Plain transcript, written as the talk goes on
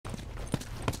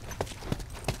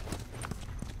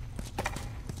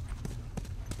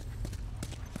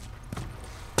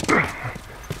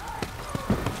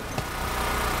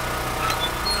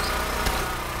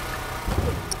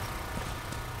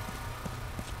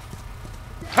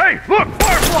Hey, look!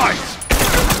 Fireflies!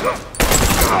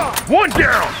 One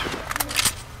down!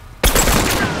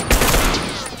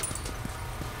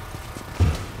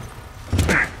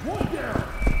 One down!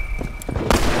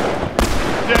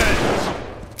 Dead!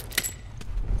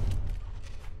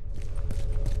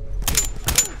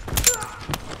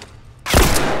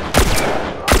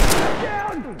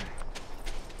 Down!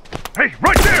 Hey,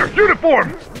 right there! Uniform!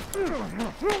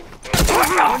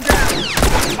 One down!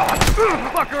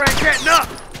 Fucker ain't getting up!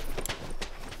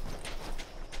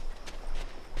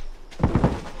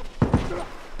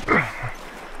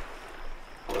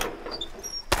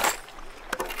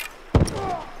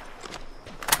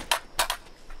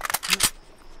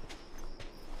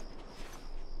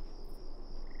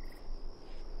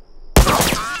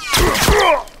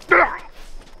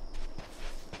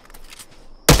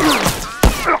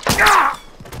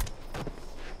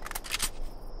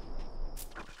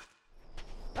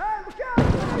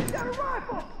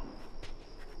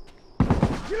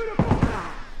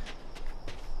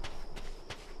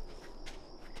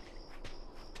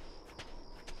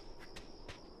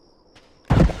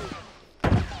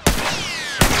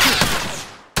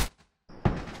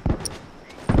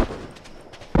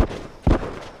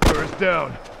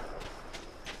 Down.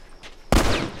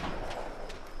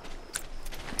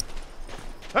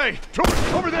 Hey,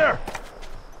 Trooper, over there!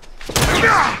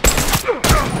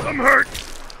 I'm hurt.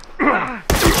 I'm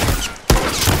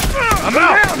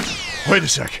out. Wait a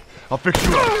sec. I'll fix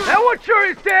you up. That one sure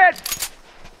is dead.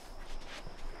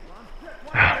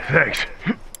 Thanks.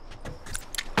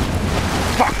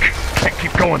 Fuck! Can't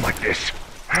keep going like this.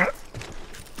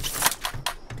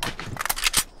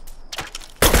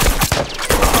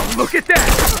 Look at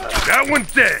that! That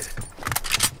one's dead!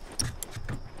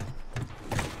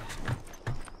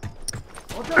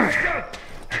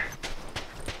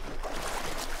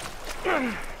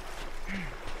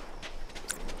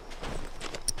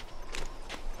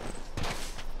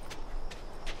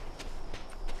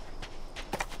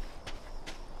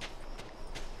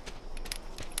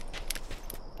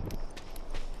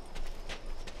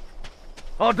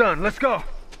 All done, let's go.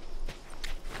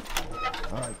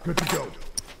 Alright, good to go.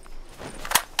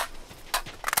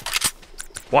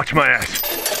 Watch my ass.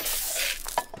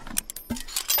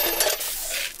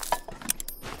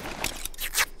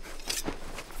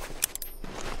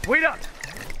 Wait up!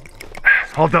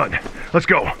 All done. Let's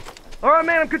go. All right,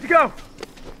 man, I'm good to go.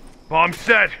 Bomb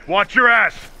set. Watch your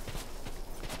ass.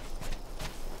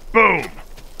 Boom.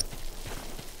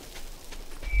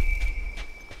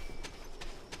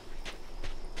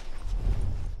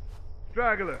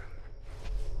 Straggler.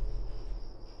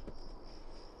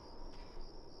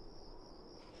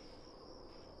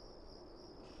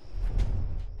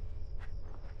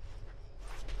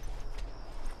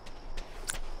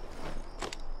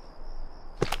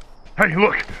 Hey,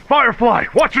 look! Firefly!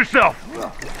 Watch yourself!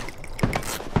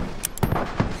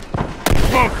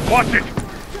 Smoke! Watch it!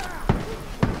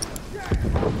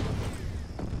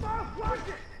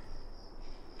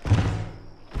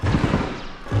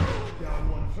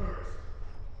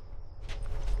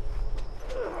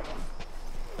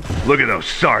 Look at those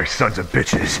sorry sons of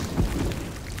bitches.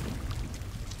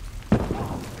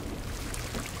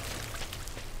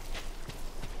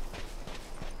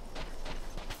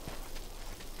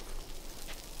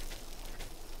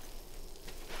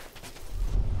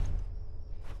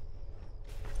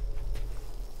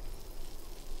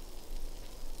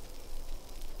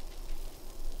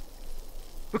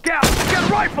 Look out! You got a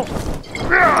rifle!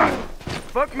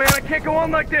 Fuck, man, I can't go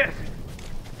on like this.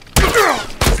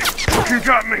 You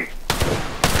got me.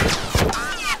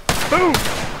 Boom!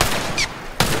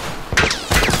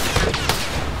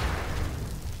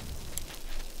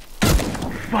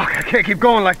 Fuck, I can't keep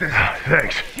going like this.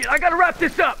 Thanks. Shit, I gotta wrap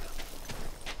this up.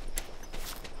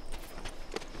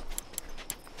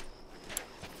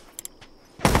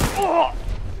 Oh!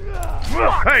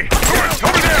 Hey,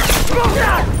 over there!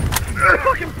 I'm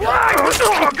fucking blind!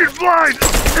 Fucking blind!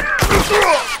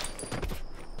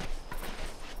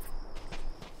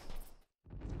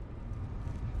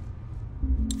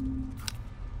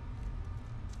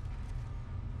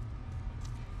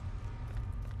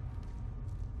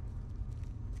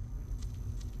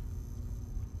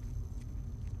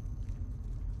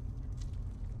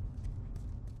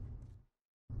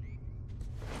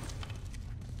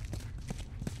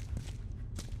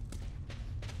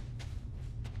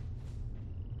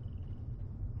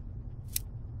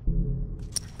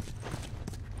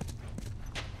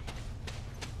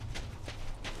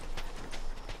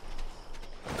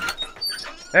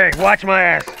 Hey, watch my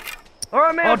ass. All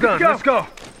right, man. All done. Let's go.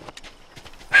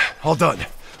 All done.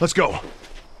 Let's go.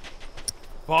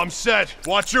 Bomb set.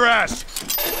 Watch your ass.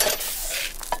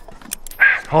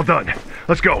 all done.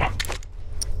 Let's go.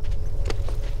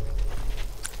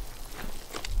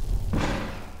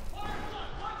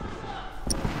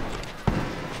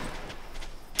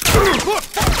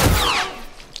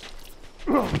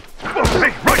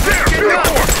 Hey, right there!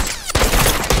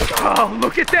 Oh,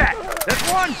 look at that!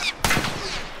 That's one!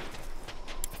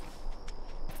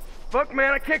 Fuck,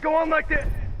 man, I can't go on like this!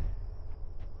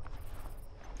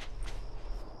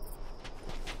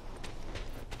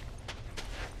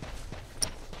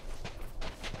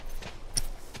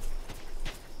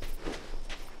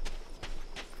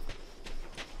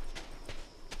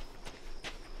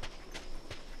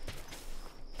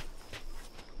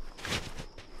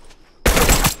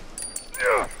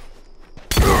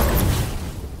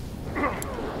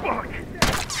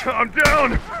 I'm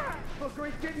down! Fucker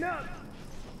ain't getting up!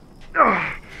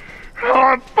 Oh,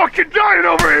 I'm fucking dying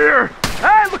over here!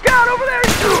 Hey, look out over there!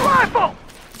 He's shooting a rifle!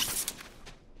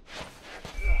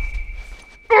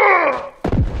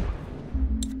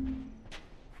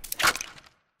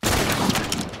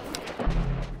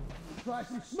 Try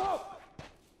some smoke!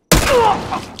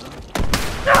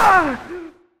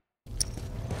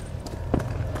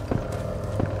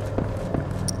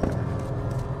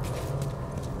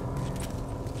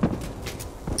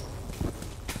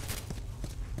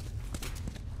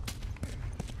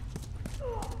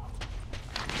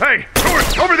 Hey,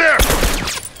 North, over there!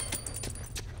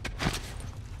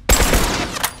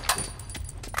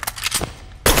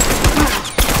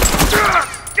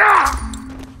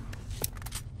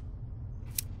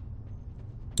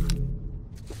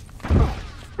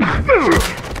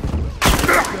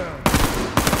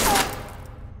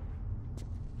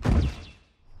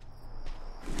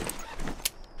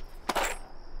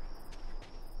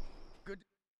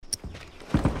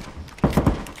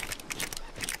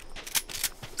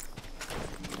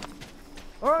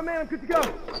 Alright, man, I'm good to go.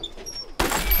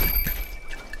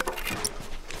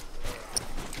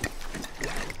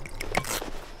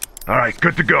 Alright,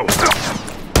 good to go.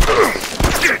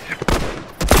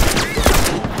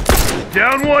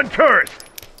 Down one turret!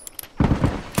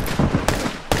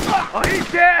 Oh,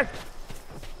 he's dead!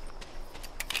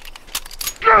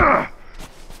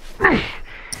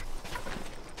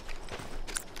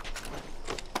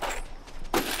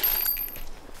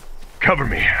 Cover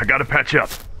me, I gotta patch up.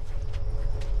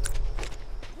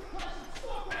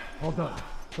 All done.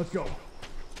 Let's go.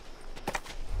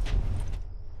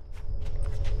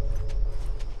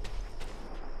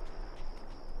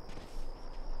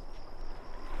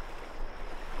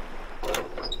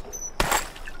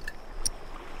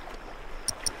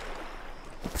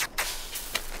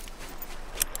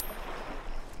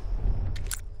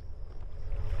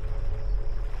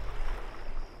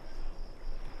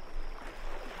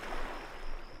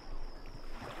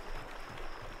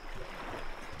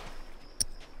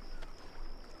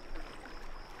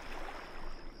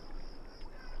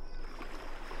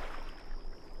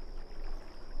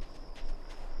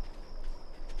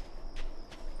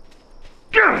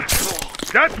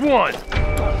 That's one!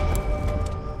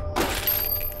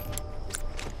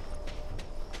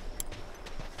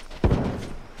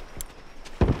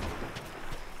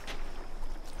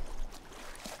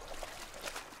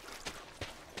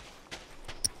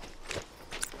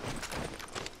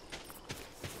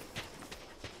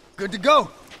 Good to go.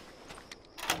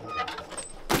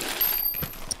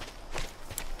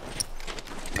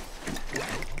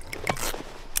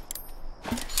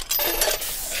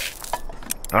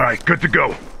 All right, good to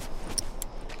go.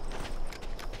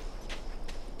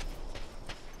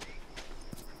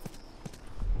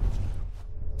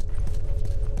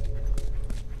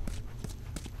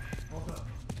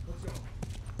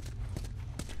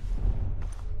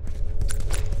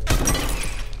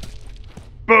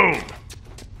 Boom!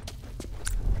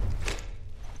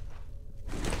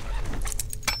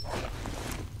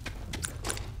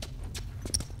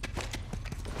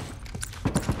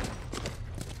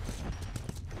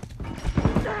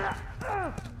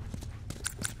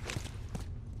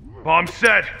 Bomb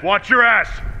set! Watch your ass!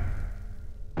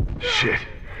 Shit.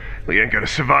 We ain't gonna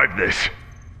survive this.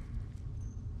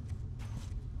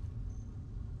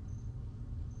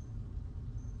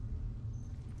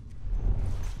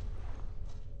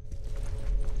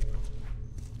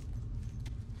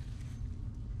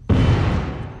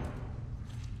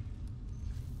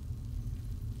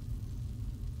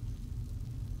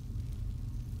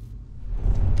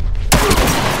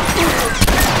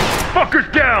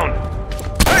 Fucker's down!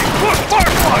 Hey, look,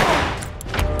 Firefly!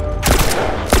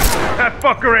 That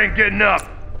fucker ain't getting up!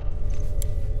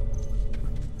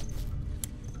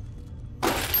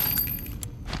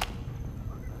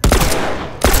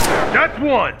 That's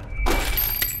one!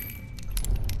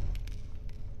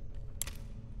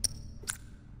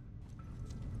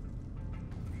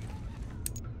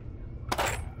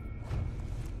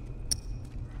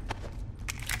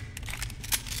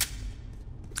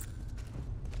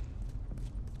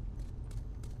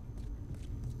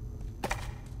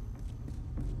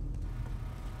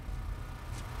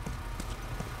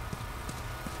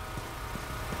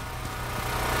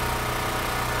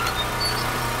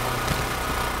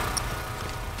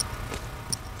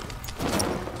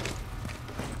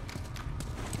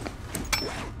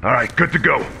 Alright, good to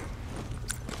go.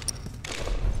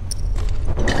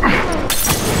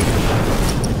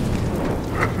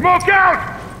 Smoke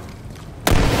out!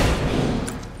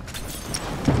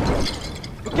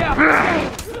 Look out!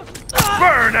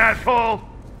 Burn, asshole!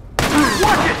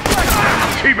 Watch it!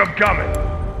 Keep him coming!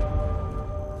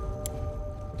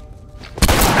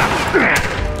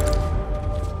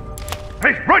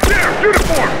 Hey, right there!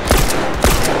 Uniform!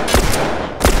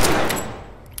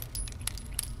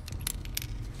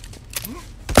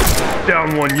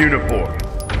 Down one uniform.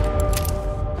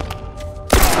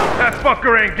 That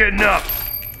fucker ain't getting up!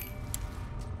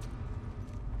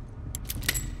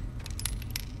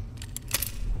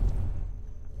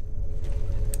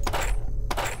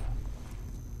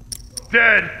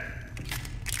 Dead!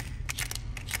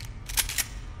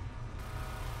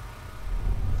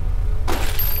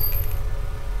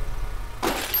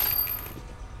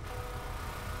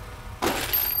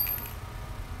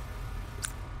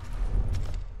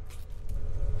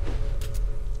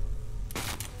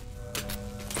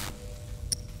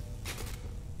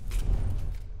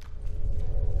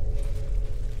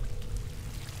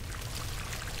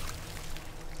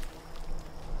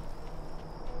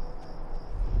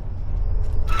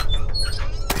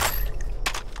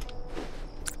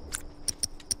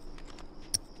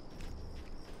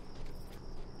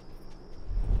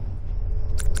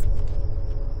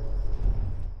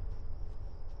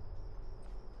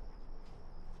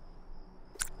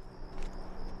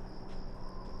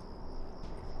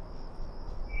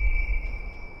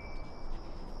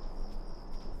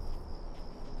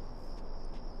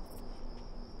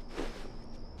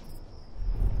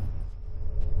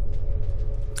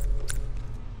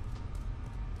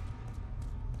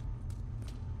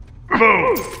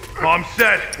 Boom! I'm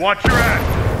set. Watch your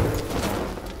ass.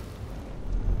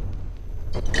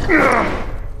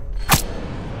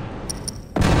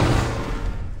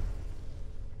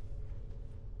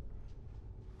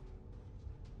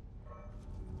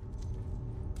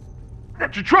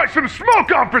 That you try some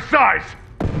smoke on for size.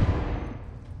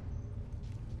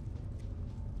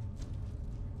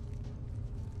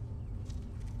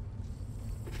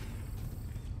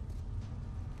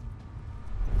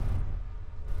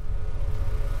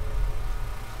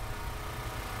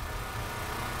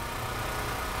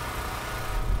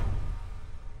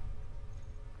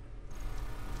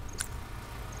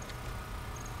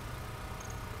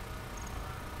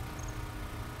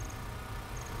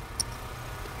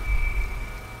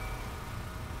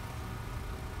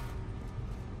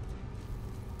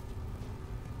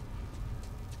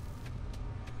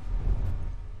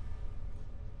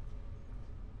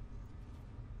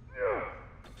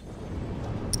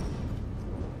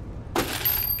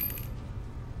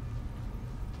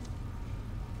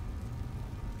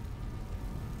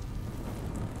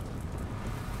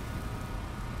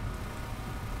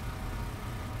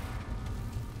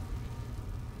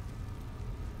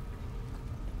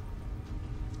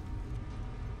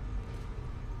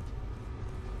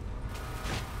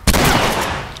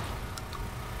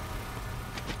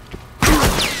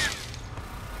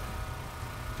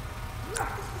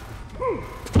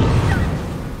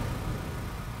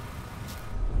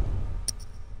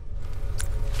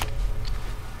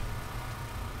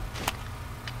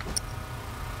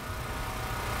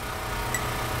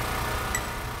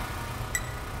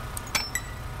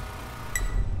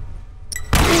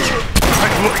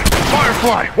 Look,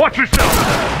 Firefly, watch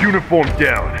yourself! Uniform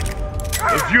down.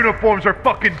 Those uniforms are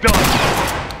fucking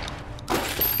done.